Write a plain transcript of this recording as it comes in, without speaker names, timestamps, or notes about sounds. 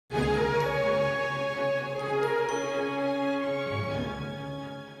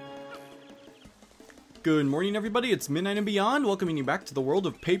Good morning everybody, it's Midnight and Beyond, welcoming you back to the world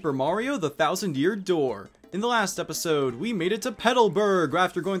of Paper Mario, the Thousand-Year Door. In the last episode, we made it to Petalburg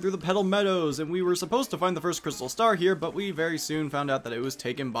after going through the Petal Meadows, and we were supposed to find the first crystal star here, but we very soon found out that it was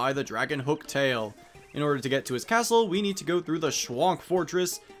taken by the Dragon Hooktail. In order to get to his castle, we need to go through the Schwank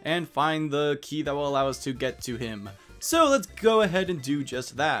Fortress and find the key that will allow us to get to him. So let's go ahead and do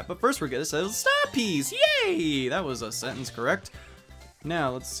just that, but first we're gonna set a star piece, yay! That was a sentence, correct?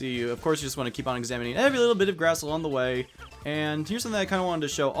 Now, let's see, of course you just want to keep on examining every little bit of grass along the way, and here's something I kind of wanted to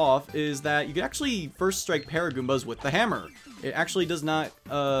show off, is that you can actually first strike Paragoombas with the hammer. It actually does not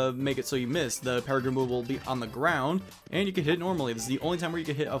make it so you miss. The Paragoomba will be on the ground, and you can hit it normally. This is the only time where you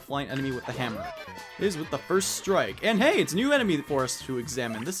can hit a flying enemy with the hammer. It is with the first strike. And hey, it's a new enemy for us to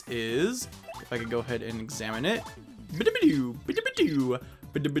examine. This is, if I could go ahead and examine it,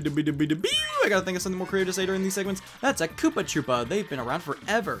 I gotta think of something more creative to say during these segments. That's a Koopa Troopa. They've been around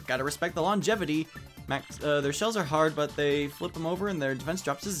forever. Gotta respect the longevity. Their shells are hard, but they flip them over and their defense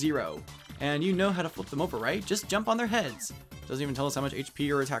drops to 0. And you know how to flip them over, right? Just jump on their heads. Doesn't even tell us how much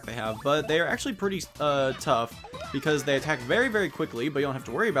HP or attack they have, but they are actually pretty tough because they attack very, very quickly, but you don't have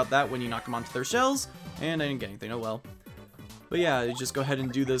to worry about that when you knock them onto their shells. And I didn't get anything, oh well. But yeah, you just go ahead and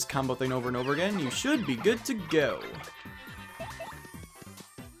do this combo thing over and over again. You should be good to go.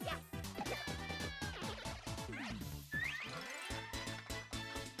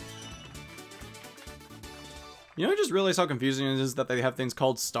 You know, I just realized how confusing it is that they have things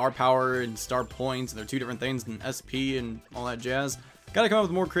called star power and star points, and they're two different things than SP and all that jazz. Gotta come up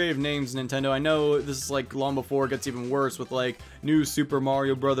with more creative names, Nintendo. I know this is like long before it gets even worse with like New Super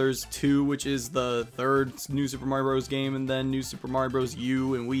Mario Bros. 2, which is the third New Super Mario Bros. Game, and then New Super Mario Bros.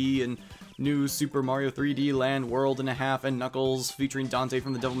 U and Wii, and New Super Mario 3D Land World and a Half, and Knuckles featuring Dante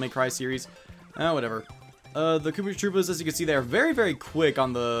from the Devil May Cry series. Whatever. The Koopa Troopas, as you can see, they are very, very quick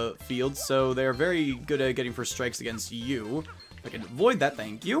on the field, so they are very good at getting first strikes against you. If I can avoid that,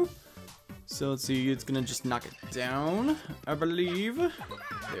 thank you. So let's see, it's gonna just knock it down, I believe.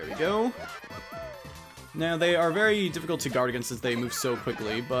 There we go. Now, they are very difficult to guard against since they move so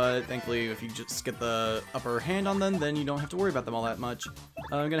quickly, but thankfully, if you just get the upper hand on them, then you don't have to worry about them all that much.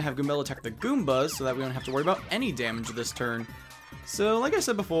 I'm gonna have Goombella attack the Goombas so that we don't have to worry about any damage this turn. So, like I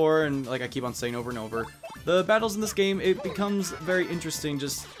said before, and like I keep on saying over and over, the battles in this game, it becomes very interesting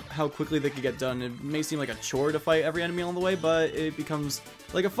just how quickly they can get done. It may seem like a chore to fight every enemy along the way, but it becomes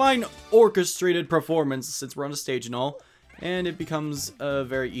like a fine orchestrated performance since we're on a stage and all. And it becomes a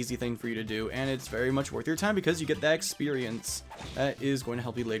very easy thing for you to do, and it's very much worth your time because you get that experience that is going to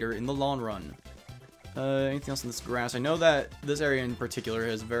help you later in the long run. Anything else in this grass? I know that this area in particular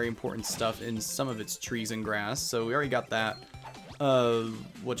has very important stuff in some of its trees and grass, so we already got that.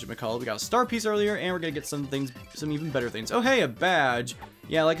 Whatchamacallit, we got a star piece earlier, and we're gonna get some things, some even better things. Oh hey, a badge!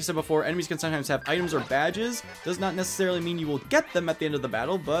 Yeah, like I said before, enemies can sometimes have items or badges. Does not necessarily mean you will get them at the end of the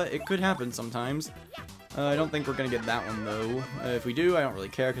battle, but it could happen sometimes. I don't think we're gonna get that one though. If we do, I don't really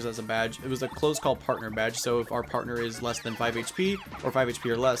care because that's a badge. It was a close call partner badge, so if our partner is less than 5 HP, or 5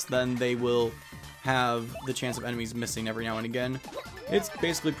 HP or less, then they will have the chance of enemies missing every now and again. It's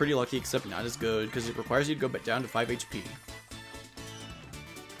basically pretty lucky, except not as good, because it requires you to go back down to 5 HP.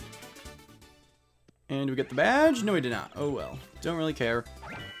 And do we get the badge? No, we did not. Oh well. Don't really care.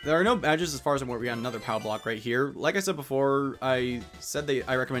 There are no badges as far as I'm aware. We got another PAL block right here. Like I said before, I said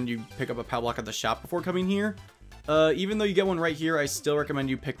I recommend you pick up a PAL block at the shop before coming here. Even though you get one right here, I still recommend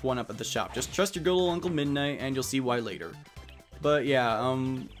you pick one up at the shop. Just trust your good old Uncle Midnight, and you'll see why later. But yeah,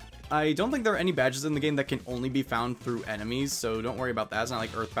 I don't think there are any badges in the game that can only be found through enemies, so don't worry about that. It's not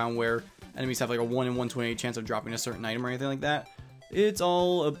like Earthbound where enemies have like a 1 in 128 chance of dropping a certain item or anything like that. It's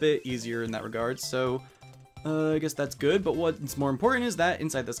all a bit easier in that regard, so I guess that's good. But what's more important is that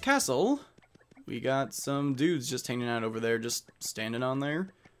inside this castle, we got some dudes just hanging out over there, just standing on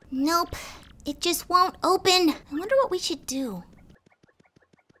there. Nope, it just won't open. I wonder what we should do.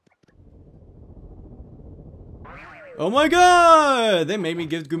 Oh my god! They made me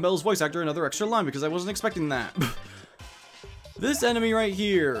give Goombella's voice actor another extra line because I wasn't expecting that. This enemy right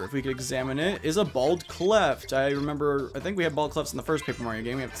here, if we could examine it, is a bald cleft. I think we had bald clefts in the first Paper Mario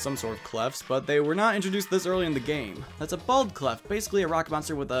game. We have some sort of clefts, but they were not introduced this early in the game. That's a bald cleft, basically a rock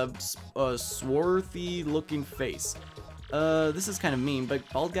monster with a swarthy looking face. This is kind of mean, but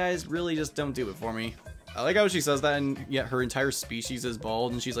bald guys really just don't do it for me. I like how she says that, and yet her entire species is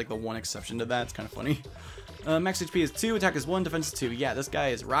bald, and she's like the one exception to that. It's kind of funny. Max HP is 2, attack is 1, defense is 2. Yeah, this guy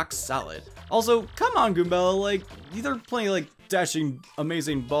is rock solid. Also, come on, Goombella, like, there are plenty of, like, dashing,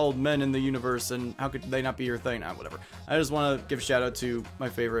 amazing, bald men in the universe, and how could they not be your thing? Whatever. I just want to give a shout out to my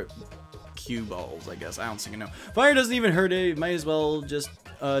favorite cue balls, I guess. I don't think I know. Fire doesn't even hurt it. Might as well just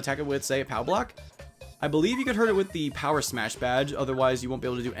attack it with, say, a POW block. I believe you could hurt it with the Power Smash badge, otherwise you won't be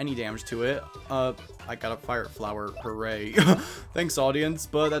able to do any damage to it. I got a Fire Flower, hooray. Thanks, audience,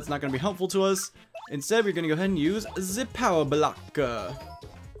 but that's not going to be helpful to us. Instead, we're going to go ahead and use the Power Block. The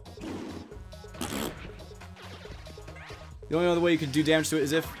only other way you could do damage to it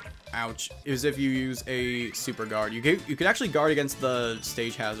is if, ouch, is if you use a Super Guard. You could actually guard against the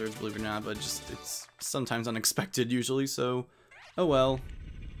stage hazards, believe it or not, but just it's sometimes unexpected usually, so oh well.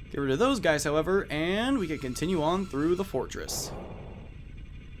 Get rid of those guys, however, and we can continue on through the fortress.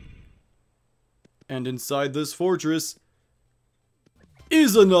 And inside this fortress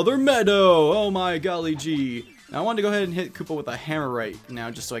is another meadow! Oh my golly gee. Now I wanted to go ahead and hit Koopa with a hammer right now,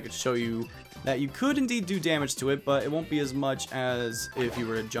 just so I could show you that you could indeed do damage to it, but it won't be as much as if you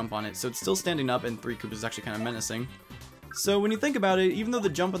were to jump on it. So it's still standing up, and 3 Koopas is actually kind of menacing. So when you think about it, even though the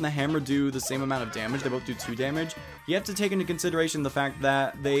jump and the hammer do the same amount of damage, they both do 2 damage, you have to take into consideration the fact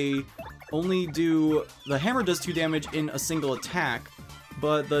that they only do, the hammer does 2 damage in a single attack,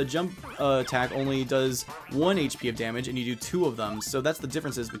 but the jump attack only does 1 HP of damage, and you do 2 of them. So that's the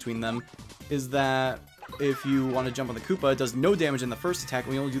differences between them, is that if you want to jump on the Koopa, it does no damage in the first attack,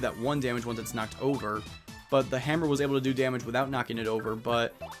 and we only do that 1 damage once it's knocked over. But the hammer was able to do damage without knocking it over,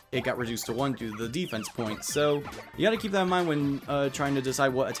 but it got reduced to 1 due to the defense points. So you gotta keep that in mind when trying to decide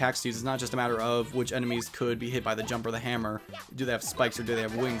what attacks to use. It's not just a matter of which enemies could be hit by the jump or the hammer. Do they have spikes or do they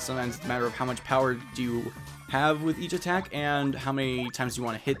have wings? Sometimes it's a matter of how much power do you have with each attack and how many times you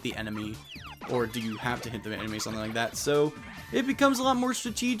want to hit the enemy. Or do you have to hit the enemy, something like that. So it becomes a lot more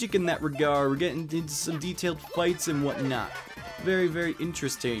strategic in that regard. We're getting into some detailed fights and whatnot. Very, very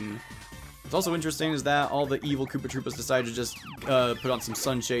interesting. What's also interesting is that all the evil Koopa Troopas decided to just put on some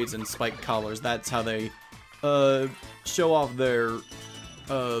sunshades and spiked collars. That's how they show off their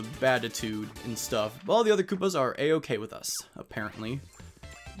baditude and stuff. But all the other Koopas are a-okay with us, apparently.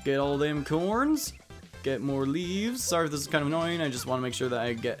 Get all them corns. Get more leaves. Sorry if this is kind of annoying. I just want to make sure that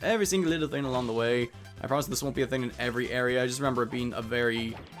I get every single little thing along the way. I promise this won't be a thing in every area. I just remember it being a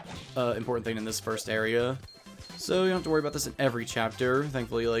very important thing in this first area. So you don't have to worry about this in every chapter.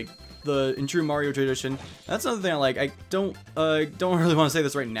 Thankfully, like, in true Mario tradition. That's another thing I like. I don't really want to say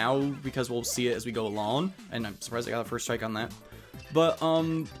this right now because we'll see it as we go along, and I'm surprised I got a first strike on that. But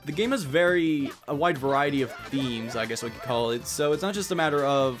the game has a wide variety of themes, I guess we could call it. So it's not just a matter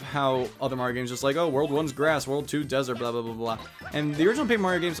of how other Mario games just like, oh, World 1's grass, World 2 desert, blah blah blah blah. And the original Paper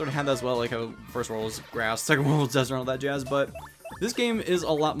Mario games sort of had that as well, like how first world was grass, second world was desert, and all that jazz. But this game is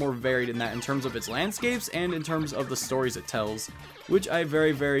a lot more varied in that, in terms of its landscapes and in terms of the stories it tells, which I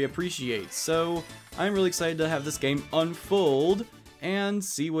very, very appreciate. So I'm really excited to have this game unfold and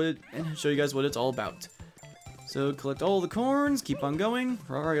and show you guys what it's all about. So collect all the corns, keep on going.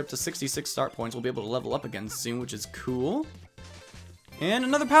 We're already up to 66 start points. We'll be able to level up again soon, which is cool. And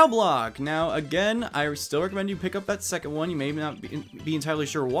another POW block. Now, again, I still recommend you pick up that second one. You may not be entirely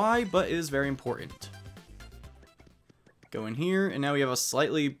sure why, but it is very important. Go in here, and now we have a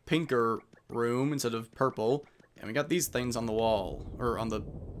slightly pinker room instead of purple. And we got these things on the wall, or on the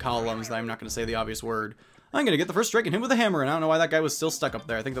columns, that I'm not going to say the obvious word. I'm going to get the first strike and hit with a hammer, and I don't know why that guy was still stuck up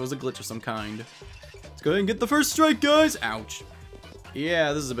there. I think that was a glitch of some kind. Let's go ahead and get the first strike, guys! Ouch.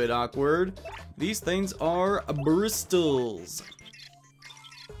 Yeah, this is a bit awkward. These things are Bristols.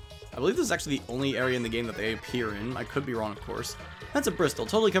 I believe this is actually the only area in the game that they appear in. I could be wrong, of course. That's a Bristol,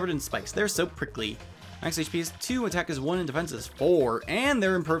 totally covered in spikes. They're so prickly. Max HP is 2, attack is 1, and defense is 4, and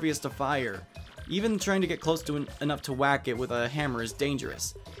they're impervious to fire. Even trying to get close to enough to whack it with a hammer is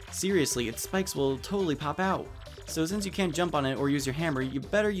dangerous. Seriously, its spikes will totally pop out. So since you can't jump on it or use your hammer, you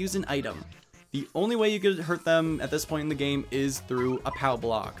better use an item. The only way you could hurt them at this point in the game is through a POW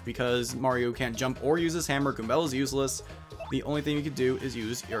block, because Mario can't jump or use his hammer, Goombella useless. The only thing you could do is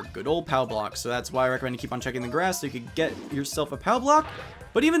use your good old POW block, so that's why I recommend you keep on checking the grass so you could get yourself a POW block.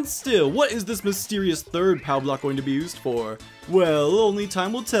 But even still, what is this mysterious third POW block going to be used for? Well, only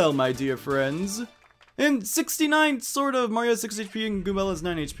time will tell, my dear friends. And 69, sort of. Mario has 6 HP and Goombella's has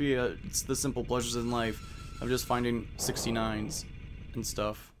 9 HP. It's the simple pleasures in life of just finding 69s and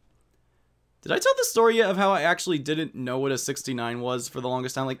stuff. Did I tell the story yet of how I actually didn't know what a 69 was for the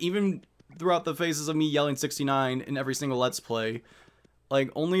longest time? Like, even throughout the phases of me yelling 69 in every single Let's Play, like,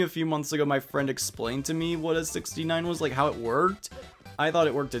 only a few months ago my friend explained to me what a 69 was, like, how it worked. I thought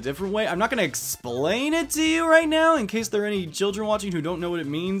it worked a different way. I'm not going to explain it to you right now, in case there are any children watching who don't know what it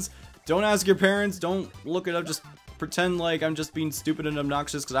means. Don't ask your parents, don't look it up, just pretend like I'm just being stupid and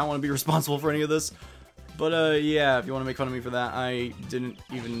obnoxious, because I don't want to be responsible for any of this. But, yeah, if you want to make fun of me for that, I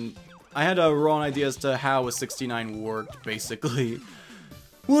had a wrong idea as to how a 69 worked, basically.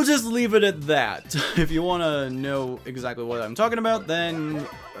 We'll just leave it at that. If you want to know exactly what I'm talking about, then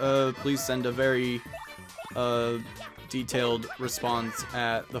please send a very detailed response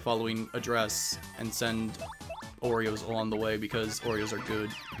at the following address and send Oreos along the way because Oreos are good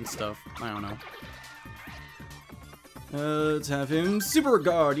and stuff. I don't know. Let's have him super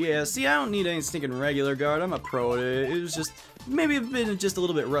guard. Yeah, see, I don't need any stinking regular guard. I'm a pro at it. It was just maybe I've been just a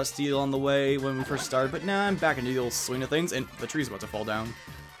little bit rusty on the way when we first started, but now I'm back into the old swing of things, and the tree's about to fall down.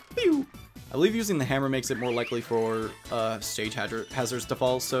 Pew! I believe using the hammer makes it more likely for stage hazards to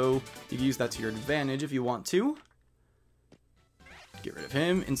fall, so you can use that to your advantage if you want to. Get rid of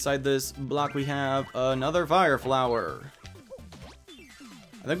him. Inside this block we have another fire flower.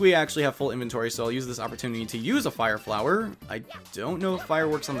 I think we actually have full inventory, so I'll use this opportunity to use a fire flower. I don't know if fire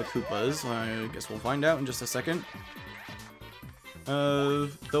works on the Koopas. I guess we'll find out in just a second.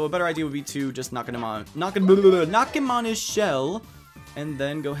 Though a better idea would be to just knock him on his shell, and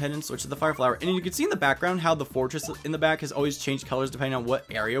then go ahead and switch to the fire flower. And you can see in the background how the fortress in the back has always changed colors depending on what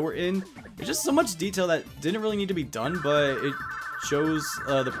area we're in. There's just so much detail that didn't really need to be done, but it shows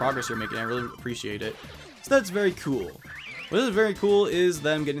the progress you're making. I really appreciate it. So that's very cool. What is very cool is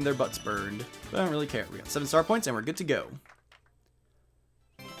them getting their butts burned. But I don't really care. We got 7 star points and we're good to go.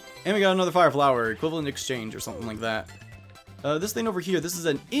 And we got another fire flower, equivalent exchange or something like that. This thing over here, this is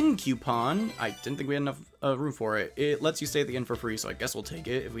an inn coupon. I didn't think we had enough room for it. It lets you stay at the inn for free, so I guess we'll take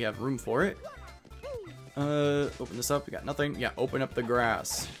it if we have room for it. Open this up. We got nothing. Yeah, open up the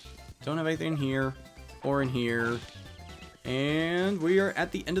grass. Don't have anything in here or in here. And we are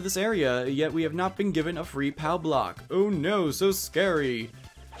at the end of this area, yet we have not been given a free POW block. Oh no, so scary.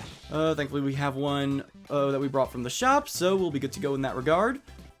 Thankfully we have one that we brought from the shop, so we'll be good to go in that regard.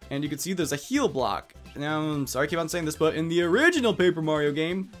 And you can see there's a heal block. Now, I'm sorry I keep on saying this, but in the original Paper Mario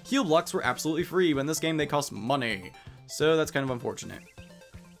game, heal blocks were absolutely free, but in this game they cost money. So that's kind of unfortunate.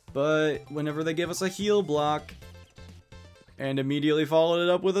 But whenever they give us a heal block, and immediately followed it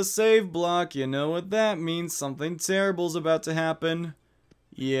up with a save block, you know what that means. Something terrible's about to happen.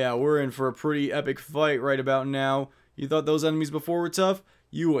 Yeah, we're in for a pretty epic fight right about now. You thought those enemies before were tough?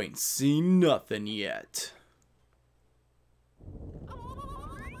 You ain't seen nothing yet.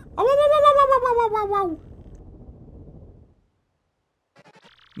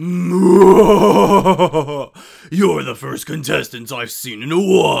 You're the first contestants I've seen in a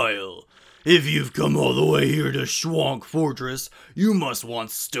while. If you've come all the way here to Schwank Fortress, you must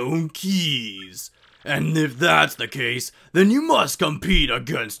want stone keys. And if that's the case, then you must compete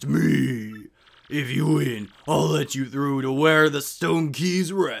against me. If you win, I'll let you through to where the stone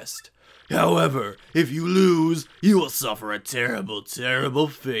keys rest. However, if you lose, you will suffer a terrible, terrible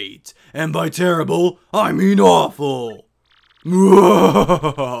fate. And by terrible, I mean awful.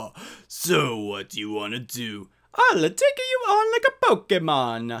 So what do you want to do? I'll take you on like a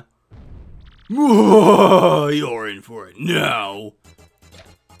Pokemon. You're in for it now.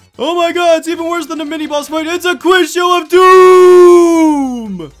 Oh my god, it's even worse than a mini-boss fight. It's a quiz show of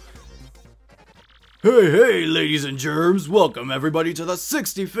doom! Hey, ladies and germs. Welcome everybody to the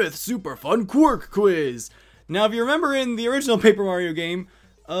 65th Super Fun Quirk Quiz. Now, if you remember in the original Paper Mario game,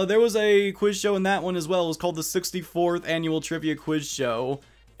 there was a quiz show in that one as well. It was called the 64th Annual Trivia Quiz Show.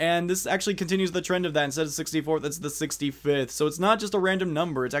 And this actually continues the trend of that. Instead of 64th, it's the 65th. So it's not just a random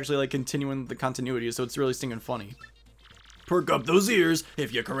number. It's actually like continuing the continuity. So it's really stinking funny. Perk up those ears.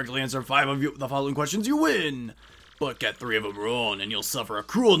 If you correctly answer 5 of the following questions, you win. But get 3 of them wrong and you'll suffer a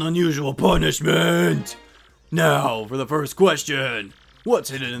cruel and unusual punishment. Now, for the first question. What's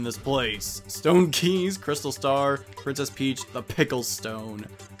hidden in this place? Stone keys, crystal star, Princess Peach, the pickle stone.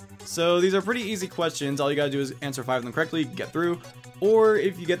 So these are pretty easy questions. All you gotta do is answer 5 of them correctly, get through. Or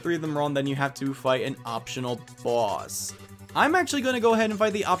if you get 3 of them wrong, then you have to fight an optional boss. I'm actually going to go ahead and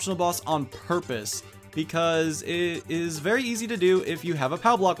fight the optional boss on purpose, because it is very easy to do if you have a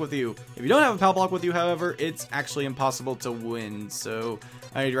POW block with you. If you don't have a POW block with you, however, it's actually impossible to win, so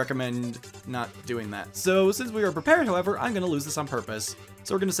I'd recommend not doing that. So since we are prepared, however, I'm going to lose this on purpose.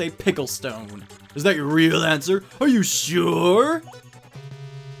 So we're going to say pickle stone. Is that your real answer? Are you sure?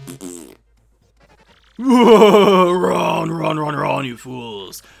 Run, you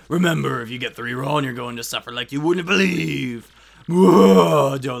fools. Remember, if you get 3 wrong, you're going to suffer like you wouldn't believe.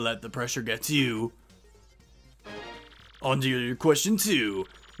 Don't let the pressure get to you. On to your question 2.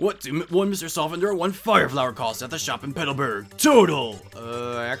 What do 1 Mr. Sofender or 1 Fire Flower cost at the shop in Petalburg? Total!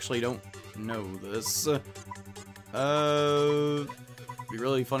 I actually don't know this. It'd be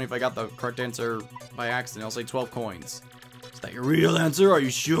really funny if I got the correct answer by accident. I'll say 12 coins. Is that your real answer? Are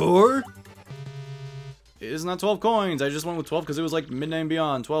you sure? It is not 12 coins. I just went with 12 because it was like Midnight and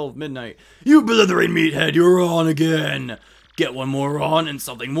Beyond, 12 midnight. You blithering meathead, you're on again. Get 1 more on and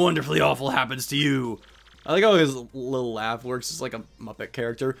something wonderfully awful happens to you. I like how his little laugh works as like a Muppet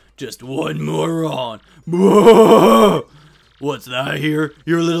character. Just one more on. What's that I hear?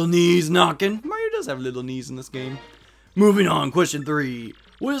 Your little knees knocking? Mario does have little knees in this game. Moving on, question 3.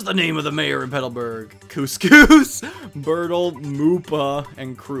 What is the name of the mayor in Petalburg? Couscous, Bertle, Moopa,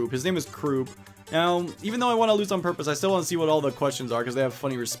 and Kroop. His name is Kroop. Now, even though I want to lose on purpose, I still want to see what all the questions are because they have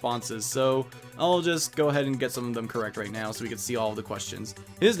funny responses. So I'll just go ahead and get some of them correct right now so we can see all of the questions.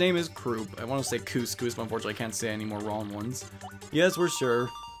 His name is Kroop. I want to say Couscous, but unfortunately I can't say any more wrong ones. Yes, we're sure.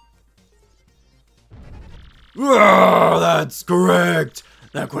 Oh, that's correct.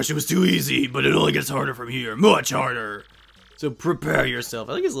 That question was too easy, but it only gets harder from here. Much harder. So prepare yourself.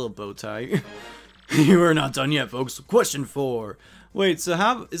 I like his little bow tie. You are not done yet, folks. Question 4. Wait, so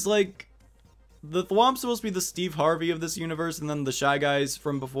how is like the Thwomp's supposed to be the Steve Harvey of this universe, and then the Shy Guys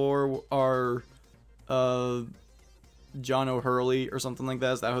from before are John O'Hurley or something like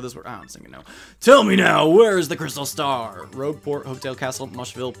that? Is that how this works? I don't think no. Tell me now, where is the Crystal Star? Rogueport, Hotel Castle,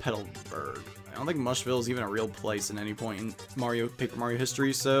 Mushville, Petalburg. I don't think Mushville is even a real place at any point in Paper Mario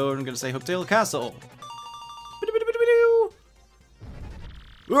history, so I'm gonna say Hotel Castle.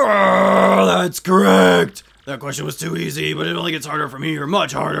 Oh, that's correct. That question was too easy, but it only gets harder from here.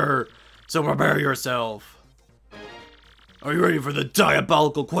 Much harder. So prepare yourself. Are you ready for the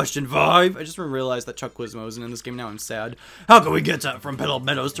diabolical question 5? I just realized that Chuck Quizmo isn't in this game now. I'm sad. How can we get from Petal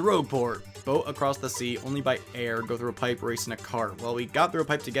Meadows to Rogueport? Boat across the sea, only by air, go through a pipe, race in a cart. Well, we got through a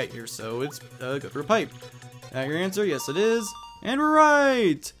pipe to get here, so it's go through a pipe. That your answer? Yes, it is. And we're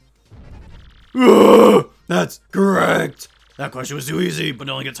right! That's correct! That question was too easy, but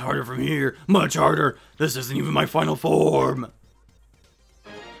it only gets harder from here. Much harder. This isn't even my final form.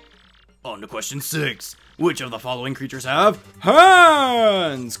 On to question 6. Which of the following creatures have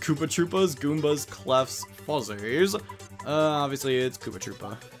hands? Koopa Troopas, Goombas, Clefs, Fuzzies. Obviously it's Koopa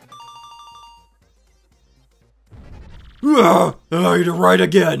Troopa. You're right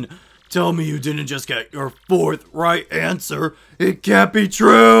again. Tell me you didn't just get your 4th right answer. It can't be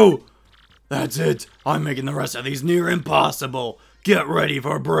true. That's it. I'm making the rest of these near impossible. Get ready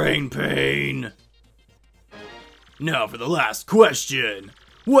for brain pain. Now for the last question.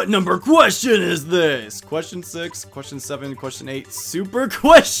 What number question is this? Question 6, question 7, question 8, super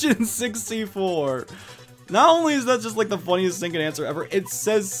question 64. Not only is that just like the funniest stinking answer ever, it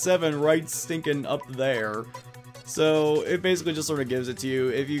says 7 right stinking up there. So it basically just sort of gives it to you.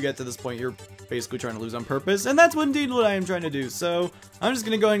 If you get to this point, you're basically trying to lose on purpose, and that's indeed what I am trying to do. So I'm just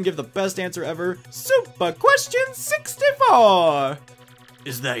gonna go ahead and give the best answer ever. Super question 64.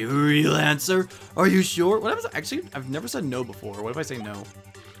 Is that your real answer? Are you sure? What happens? Actually, I've never said no before. What if I say no?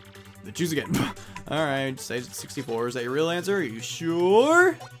 Then choose again. Alright, say 64. Is that your real answer? Are you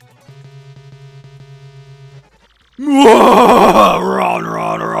sure?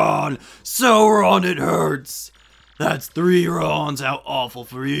 Ron. So Ron, it hurts. That's 3 Rons. How awful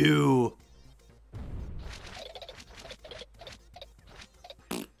for you.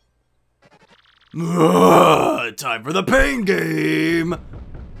 Time for the pain game.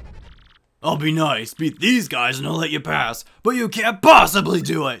 I'll be nice, beat these guys and I'll let you pass, but you can't possibly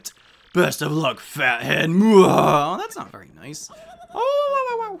do it. Best of luck, fathead. Oh, that's not very nice.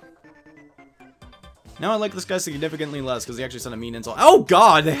 Oh. Now I like this guy significantly less because he actually sent a mean insult. Oh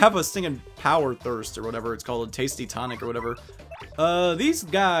god, they have a stinging power thirst or whatever it's called, a tasty tonic or whatever. These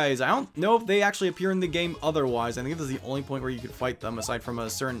guys, I don't know if they actually appear in the game otherwise. I think this is the only point where you could fight them aside from a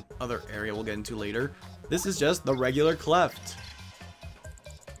certain other area we'll get into later. This is just the regular Cleft.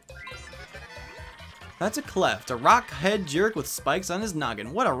 That's a Cleft, a rock head jerk with spikes on his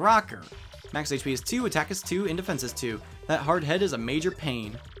noggin. What a rocker. Max HP is 2, attack is 2, and defense is 2. That hard head is a major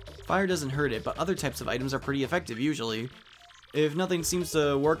pain. Fire doesn't hurt it, but other types of items are pretty effective usually. If nothing seems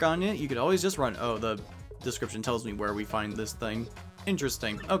to work on it, you could always just run. Oh, the description tells me where we find this thing.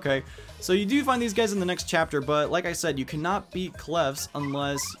 Interesting. Okay, so you do find these guys in the next chapter, but like I said, you cannot beat Clefs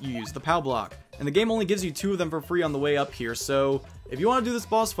unless you use the POW block. And the game only gives you 2 of them for free on the way up here, so if you want to do this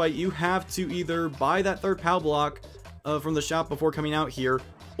boss fight, you have to either buy that 3rd POW block from the shop before coming out here,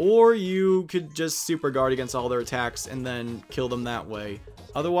 or you could just super guard against all their attacks and then kill them that way.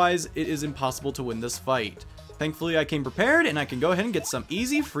 Otherwise, it is impossible to win this fight. Thankfully, I came prepared, and I can go ahead and get some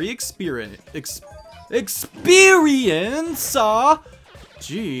easy, free experience.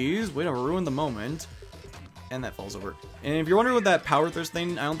 Jeez, way to ruin the moment. And that falls over. And if you're wondering what that power thirst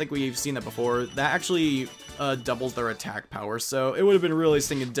thing, I don't think we've seen that before. That actually doubles their attack power, so it would have been really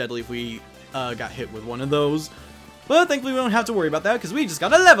stinging deadly if we got hit with one of those. But thankfully, we don't have to worry about that because we just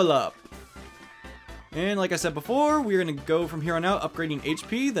got a level up. And like I said before, we're going to go from here on out, upgrading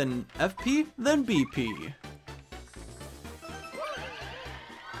HP, then FP, then BP.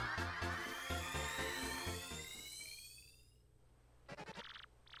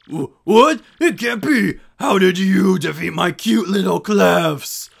 What? It can't be! How did you defeat my cute little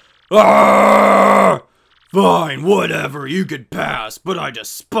Clefs? Ah! Fine, whatever, you could pass, but I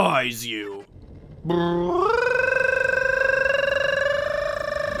despise you.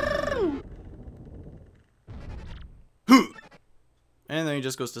 And then he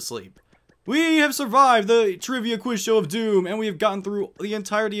just goes to sleep. We have survived the Trivia Quiz Show of Doom, and we have gotten through the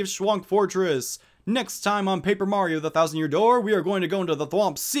entirety of Schwank Fortress. Next time on Paper Mario the Thousand-Year Door, we are going to go into the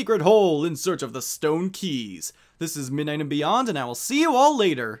Thwomp's secret hole in search of the stone keys. This is Midnight and Beyond, and I will see you all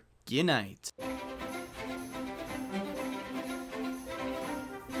later. Good night.